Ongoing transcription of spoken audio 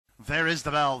There is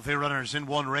the bell. The runners in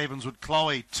 1, Ravenswood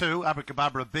Chloe. 2,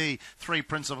 ABRAKEBABRA Bee. 3,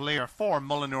 Prince of LIR. 4,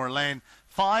 MULLINURE Lane.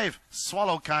 5,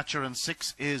 Swallowcatcher. And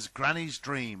 6 is Granny's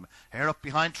Dream. Hair up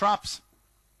behind traps.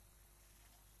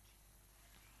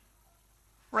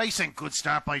 Racing, good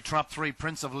start by Trap 3.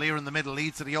 Prince of LIR in the middle,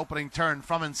 leads to the opening turn.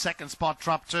 From in second spot,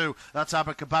 Trap 2. That's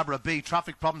ABRAKEBABRA Bee.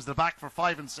 Traffic problems at the back for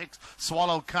 5 and 6.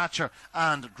 Swallowcatcher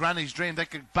and Granny's Dream. They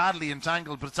get badly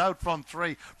entangled, but it's out from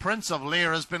 3. Prince of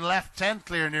LIR has been left 10th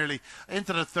clear nearly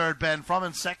into the third bend. From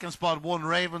in second spot, 1,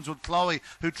 Ravenswood Chloe,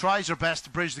 who tries her best to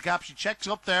bridge the gap. She checks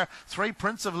up there. 3,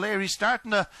 Prince of LIR. He's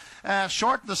starting to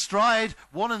shorten the stride.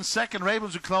 1 in second,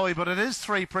 Ravenswood Chloe, but it is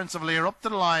 3, Prince of LIR up to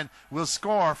the line. Will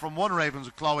score from 1,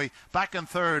 Ravenswood Chloe. Back in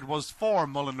third was 4,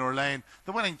 MULLINURE Lane.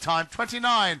 The winning time,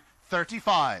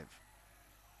 29:35.